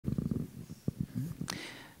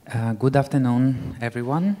Good afternoon,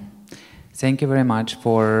 everyone. Thank you very much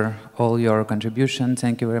for all your contributions.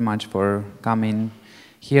 Thank you very much for coming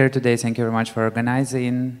here today. Thank you very much for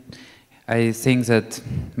organizing. I think that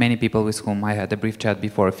many people with whom I had a brief chat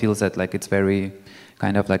before feels that like it's very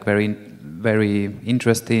kind of like very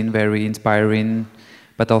interesting, very inspiring,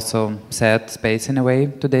 but also sad space in a way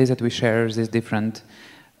today that we share these different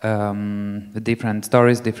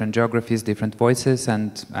stories, different geographies, different voices,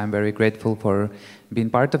 and I'm very grateful for being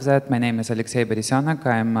part of that. My name is Alexey Borisyonak.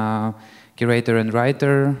 I'm a curator and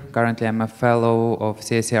writer. Currently, I'm a fellow of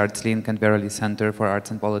CEC ArtsLink and Verily Center for Arts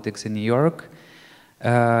and Politics in New York.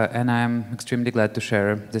 And I'm extremely glad to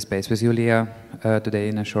share this space with you, Leah, today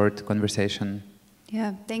in a short conversation.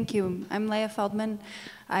 Yeah, thank you. I'm Leah Feldman.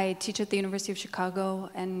 I teach at the University of Chicago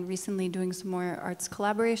and recently doing some more arts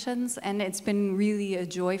collaborations, and it's been really a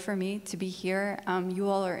joy for me to be here. You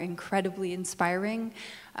all are incredibly inspiring,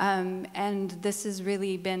 and this has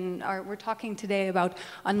really been, we're talking today about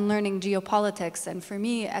unlearning geopolitics, and for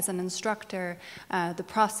me as an instructor, the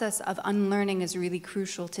process of unlearning is really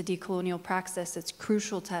crucial to decolonial praxis. It's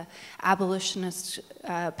crucial to abolitionist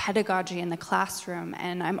pedagogy in the classroom,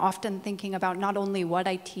 and I'm often thinking about not only what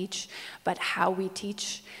I teach, but how we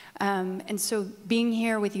teach. And so being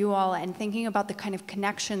here with you all and thinking about the kind of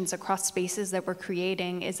connections across spaces that we're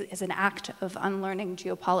creating is an act of unlearning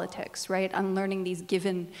geopolitics, right? Unlearning these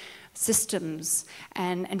given systems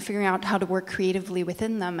and figuring out how to work creatively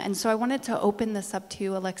within them. And so I wanted to open this up to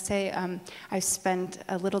you, Alexey. I've spent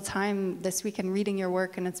a little time this weekend reading your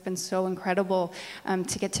work, and it's been so incredible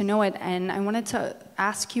to get to know it. And I wanted to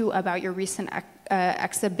ask you about your recent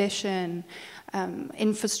exhibition,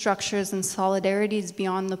 infrastructures and solidarities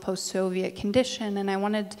beyond the post-Soviet condition, and I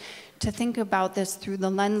wanted to think about this through the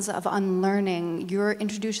lens of unlearning. You're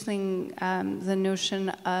introducing the notion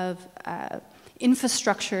of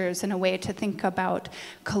infrastructures in a way to think about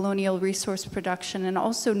colonial resource production and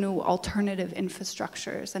also new alternative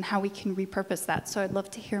infrastructures and how we can repurpose that. So I'd love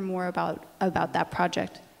to hear more about that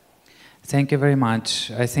project. Thank you very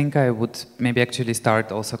much. I think I would maybe actually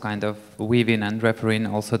start also kind of weaving and referring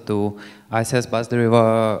also to Isaias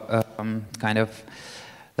Basdariva kind of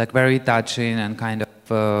like very touching and kind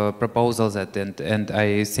of proposals that and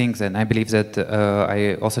I think and I believe that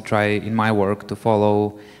I also try in my work to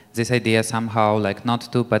follow this idea somehow like not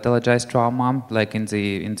to pathologize trauma like in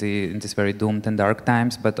this very doomed and dark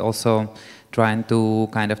times, but also trying to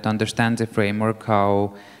kind of to understand the framework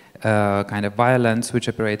how kind of violence which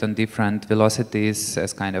operate on different velocities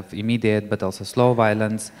as kind of immediate but also slow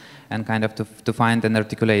violence, and kind of to find and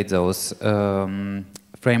articulate those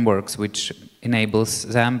frameworks which enables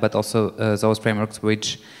them, but also those frameworks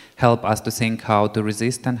which help us to think how to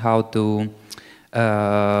resist and how to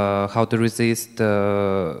resist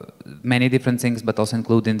many different things, but also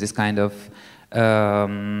including this kind of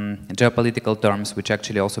geopolitical terms which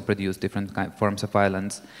actually also produce different forms of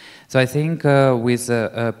violence. So I think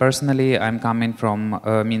personally I'm coming from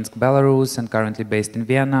Minsk, Belarus, and currently based in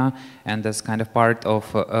Vienna, and as kind of part of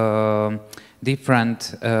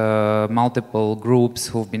different multiple groups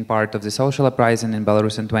who've been part of the social uprising in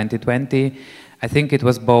Belarus in 2020. I think it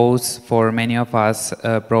was both for many of us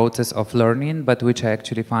a process of learning, but which I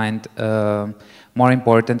actually find more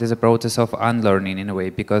important is a process of unlearning in a way,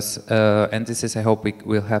 because, and this is, I hope we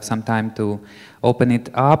will have some time to open it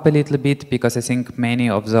up a little bit, because I think many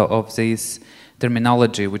of this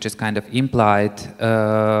terminology, which is kind of implied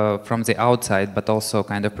from the outside, but also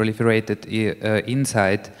kind of proliferated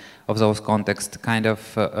inside of those contexts, kind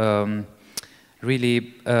of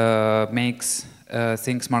really makes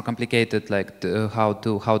things more complicated, like how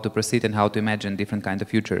to proceed and how to imagine different kind of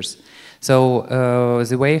futures. So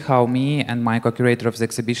the way how me and my co-curator of the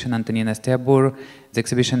exhibition, Antonina Stiabur, the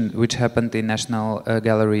exhibition which happened in National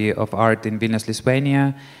Gallery of Art in Vilnius,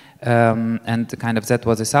 Lithuania, and kind of that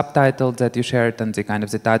was a subtitle that you shared, and the kind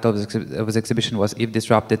of the title of the exhibition was "If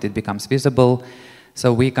Disrupted, It Becomes Visible."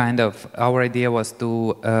 So we kind of, our idea was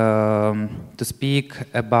to speak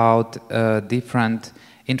about different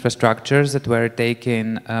infrastructures that were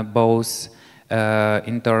taken both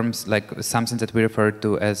in terms like something that we refer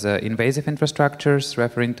to as invasive infrastructures,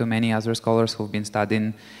 referring to many other scholars who've been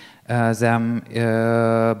studying them,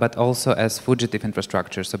 but also as fugitive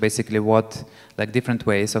infrastructures. So basically what, like different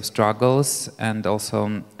ways of struggles and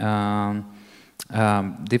also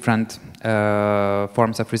different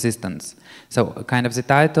forms of resistance. So kind of the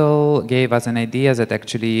title gave us an idea that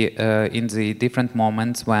actually in the different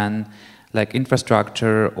moments when like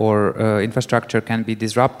infrastructure or infrastructure can be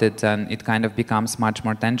disrupted, then it kind of becomes much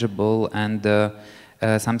more tangible and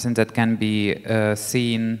something that can be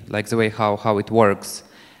seen like the way how it works.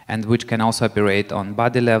 and which can also operate on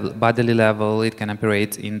bodily level. It can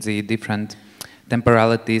operate in the different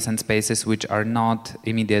temporalities and spaces which are not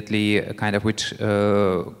immediately which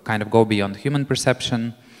kind of go beyond human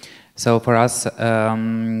perception. So for us,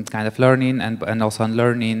 learning and also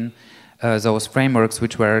unlearning those frameworks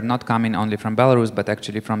which were not coming only from Belarus, but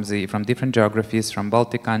actually from different geographies, from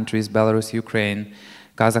Baltic countries, Belarus, Ukraine,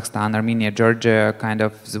 Kazakhstan, Armenia, Georgia,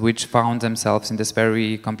 which found themselves in this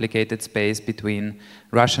very complicated space between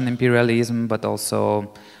Russian imperialism, but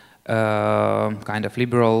also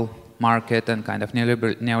liberal market and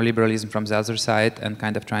neoliberalism from the other side, and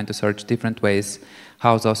trying to search different ways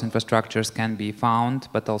how those infrastructures can be found,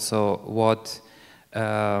 but also what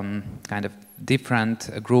different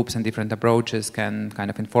groups and different approaches can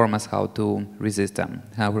inform us how to resist them,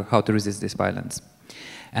 how to resist this violence.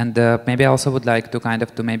 And maybe I also would like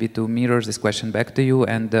to mirror this question back to you,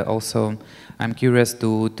 and also I'm curious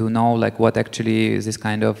to know what actually is this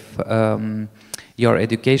your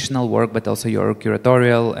educational work, but also your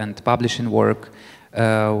curatorial and publishing work.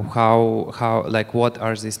 What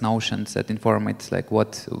are these notions that inform it?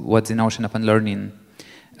 What the notion of unlearning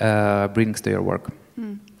brings to your work?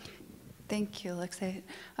 Thank you, Alexei.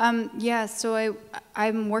 Yeah, so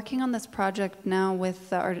I'm working on this project now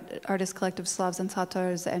with the artist collective Slavs and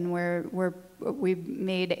Tatars, and we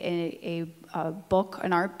made a book,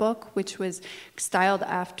 an art book, which was styled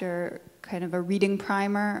after a reading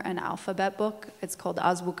primer, an alphabet book. It's called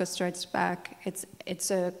Azbuka Strikes Back. It's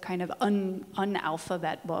a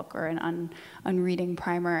unalphabet book, or an unreading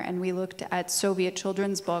primer, and we looked at Soviet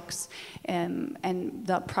children's books, and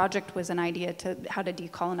the project was an idea to how to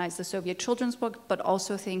decolonize the Soviet children's book, but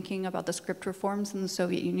also thinking about the script reforms in the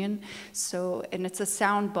Soviet Union. And it's a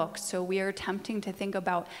sound book, so we are attempting to think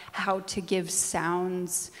about how to give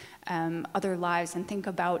sounds other lives, and think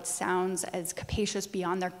about sounds as capacious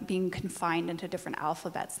beyond their being confined into different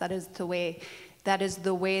alphabets. That is the way that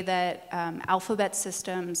alphabet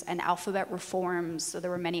systems and alphabet reforms. So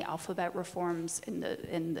there were many alphabet reforms in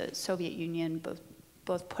the Soviet Union,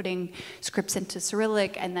 both putting scripts into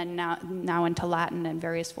Cyrillic and then now into Latin and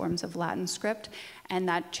various forms of Latin script, and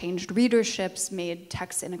that changed readerships, made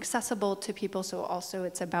text inaccessible to people. So also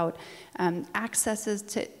it's about access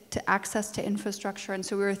to infrastructure. And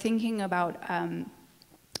so we were thinking about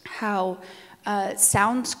how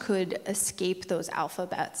sounds could escape those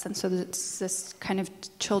alphabets. And so it's this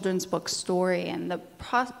children's book story. And the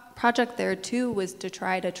project there too was to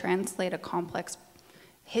try to translate a complex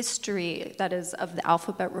history, that is, of the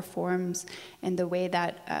alphabet reforms and the way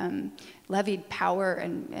that levied power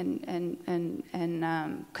and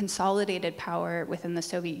consolidated power within the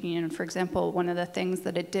Soviet Union. For example, one of the things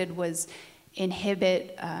that it did was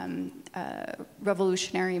inhibit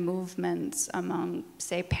revolutionary movements among,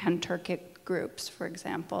 say, pan-Turkic groups, for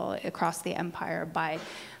example, across the empire, by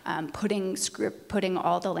putting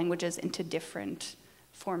all the languages into different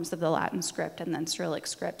forms of the Latin script and then Cyrillic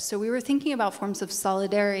script. So we were thinking about forms of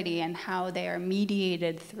solidarity and how they are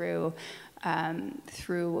mediated through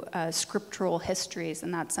scriptural histories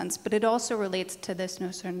in that sense. But it also relates to this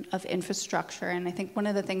notion of infrastructure. And I think one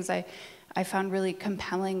of the things I found really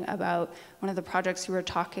compelling about one of the projects you were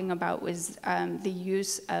talking about was the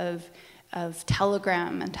use of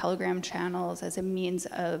Telegram and Telegram channels as a means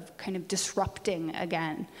of disrupting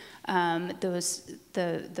again the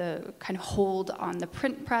hold on the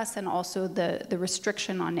print press, and also the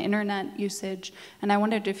restriction on internet usage. And I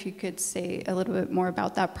wondered if you could say a little bit more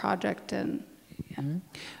about that project. And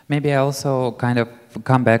maybe I also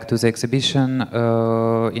come back to the exhibition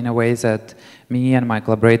in a way that me and my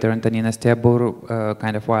collaborator Antonina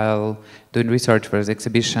Stiabur, while doing research for the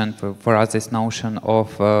exhibition, for us this notion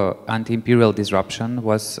of anti-imperial disruption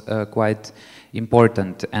was quite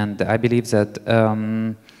important. And I believe that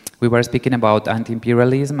we were speaking about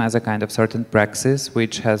anti-imperialism as a certain praxis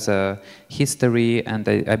which has a history, and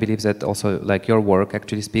I believe that also your work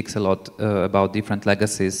actually speaks a lot about different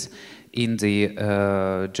legacies in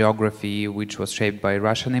the geography which was shaped by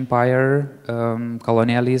Russian Empire,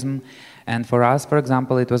 colonialism. And for us, for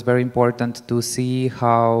example, it was very important to see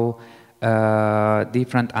how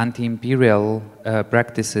different anti-imperial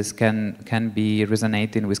practices can be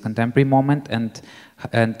resonating with contemporary moment, and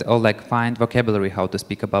find vocabulary how to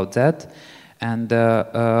speak about that. And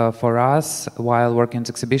for us, while working on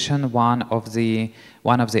the exhibition, one of the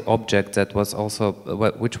objects that was also,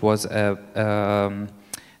 which was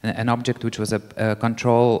an object which was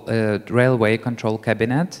a railway control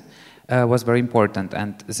cabinet, was very important.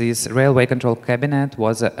 And this railway control cabinet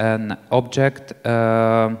was an object,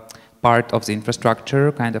 part of the infrastructure,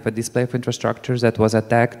 a display of infrastructure that was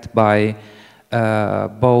attacked by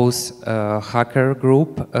both hacker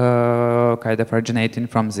group kind of originating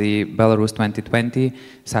from the Belarus 2020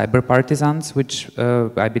 cyber partisans, which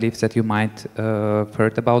I believe that you might have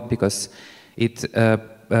heard about, because it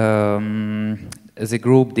the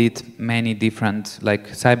group did many different like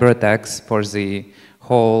cyber attacks for the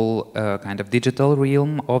whole kind of digital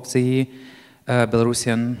realm of the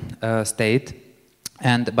Belarusian state,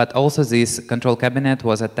 but also this control cabinet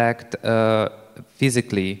was attacked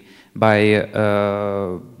physically by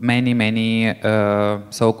many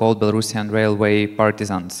so-called Belarusian railway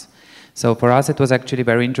partisans. So for us it was actually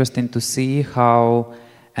very interesting to see how,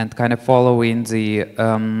 and kind of following the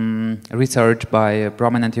research by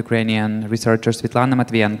prominent Ukrainian researcher Svetlana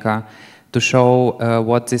Matvienko to show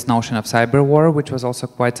what this notion of cyber war, which was also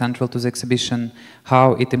quite central to the exhibition,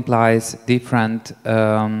 how it implies different,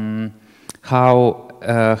 how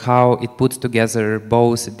it puts together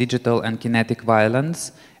both digital and kinetic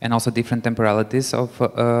violence, and also different temporalities of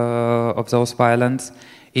those violence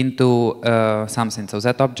into something. So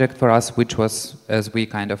that object for us, which was, as we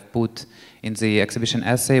kind of put in the exhibition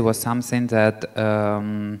essay, was something that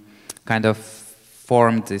kind of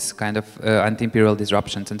formed this kind of anti-imperial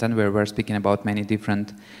disruptions, and then we were speaking about many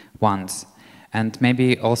different ones. And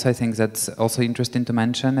maybe also I think that's also interesting to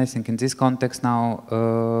mention, I think in this context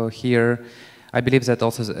now here, I believe that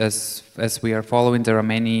also as we are following, there are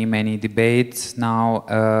many debates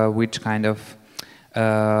now which kind of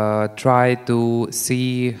try to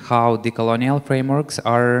see how decolonial frameworks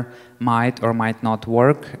might or might not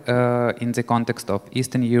work in the context of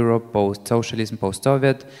Eastern Europe, post-socialism,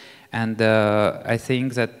 post-Soviet. And I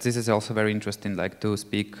think that this is also very interesting, like to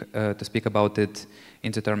speak about it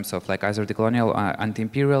in the terms of like either decolonial or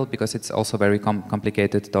anti-imperial, because it's also a very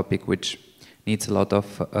complicated topic which needs a lot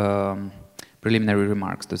of preliminary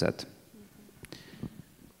remarks to that.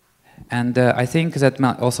 And I think that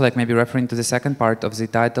also, like maybe referring to the second part of the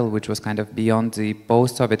title, which was kind of beyond the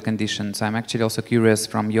post-Soviet conditions, I'm actually also curious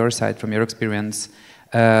from your side, from your experience,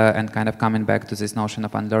 and kind of coming back to this notion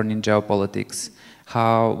of unlearning geopolitics.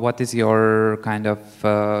 What is your kind of,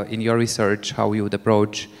 in your research, how you would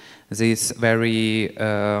approach these very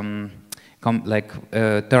terms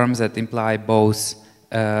that imply both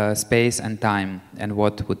space and time, and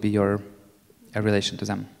what would be your relation to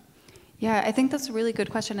them? Yeah, I think that's a really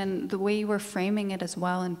good question, and the way you were framing it as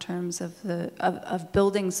well in terms of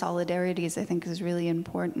building solidarities, I think is really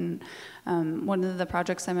important. One of the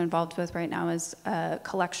projects I'm involved with right now is a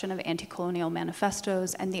collection of anti-colonial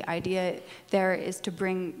manifestos, and the idea there is to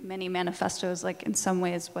bring many manifestos, like in some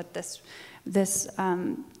ways what this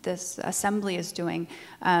assembly is doing,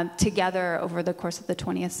 together over the course of the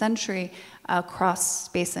 20th century across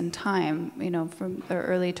space and time, you know, from the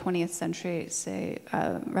early 20th century, say,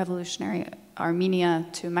 revolutionary Armenia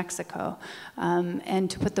to Mexico, and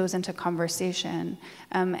to put those into conversation.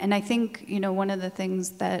 And I think, you know, one of the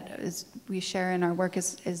things that we share in our work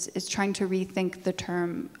is trying to rethink the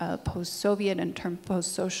term post-Soviet and term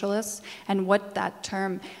post-socialist, and what that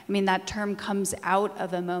term, I mean, that term comes out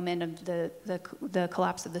of a moment of the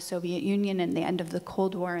collapse of the Soviet Union and the end of the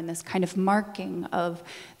Cold War, and this kind of marking of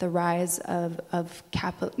the rise of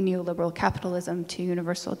neoliberal capitalism to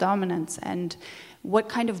universal dominance, and what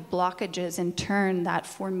kind of blockages in turn that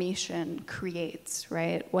formation creates,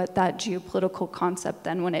 right? What that geopolitical concept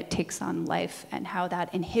then, when it takes on life, and how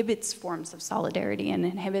that inhibits forms of solidarity and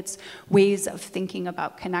inhibits ways of thinking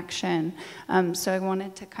about connection. So I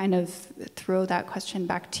wanted to kind of throw that question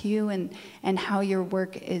back to you, and how your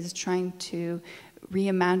work is trying to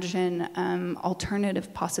reimagine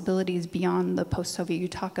alternative possibilities beyond the post-Soviet. You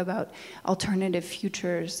talk about alternative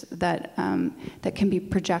futures that that can be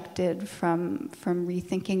projected from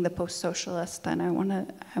rethinking the post-socialist, and I want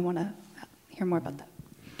to hear more about that.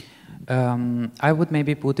 I would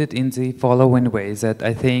maybe put it in the following way, that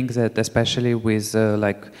I think that especially with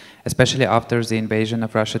especially after the invasion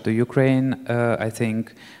of Russia to Ukraine, I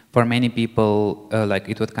think for many people, like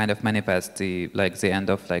it would kind of manifest the end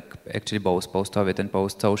of actually both post-Soviet and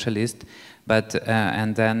post-socialist. But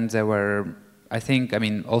and then there were, I think, I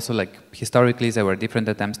mean, also historically there were different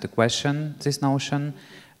attempts to question this notion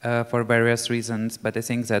for various reasons. But I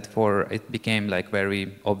think that it became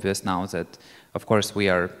very obvious now that, of course, we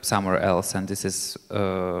are somewhere else, and this is,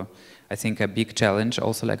 I think, a big challenge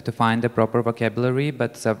also to find the proper vocabulary.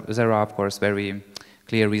 But there are, of course, very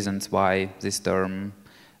clear reasons why this term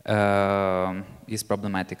is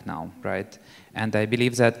problematic now, right? And I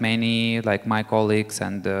believe that many, like my colleagues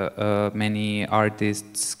and many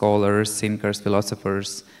artists, scholars, thinkers,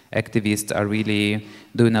 philosophers, activists are really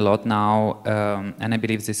doing a lot now, and I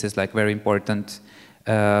believe this is very important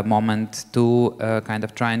moment to kind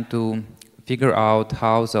of trying to figure out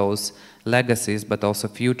how those legacies, but also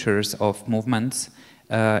futures of movements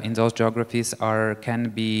in those geographies can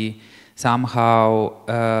be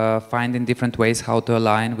somehow finding different ways how to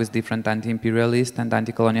align with different anti-imperialist and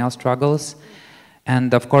anti-colonial struggles.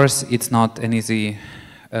 And of course, it's not an easy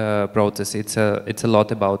process. It's a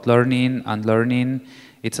lot about learning, unlearning.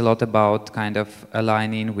 It's a lot about kind of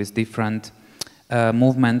aligning with different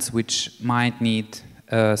movements which might need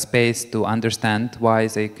space to understand why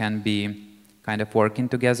they can be kind of working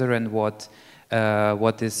together and what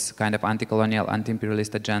is kind of anti-colonial,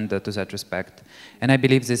 anti-imperialist agenda to that respect. And I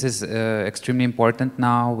believe this is extremely important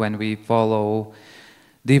now when we follow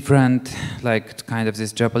different, like, kind of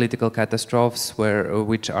these geopolitical catastrophes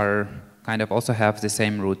which are kind of also have the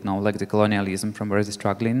same root now, like the colonialism from where they're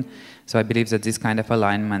struggling. So I believe that this kind of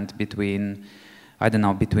alignment between, I don't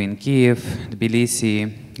know, between Kiev,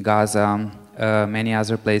 Tbilisi, Gaza, many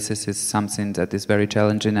other places is something that is very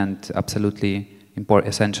challenging and absolutely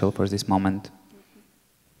essential for this moment.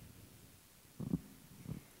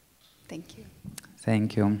 Thank you.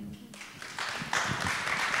 Thank you.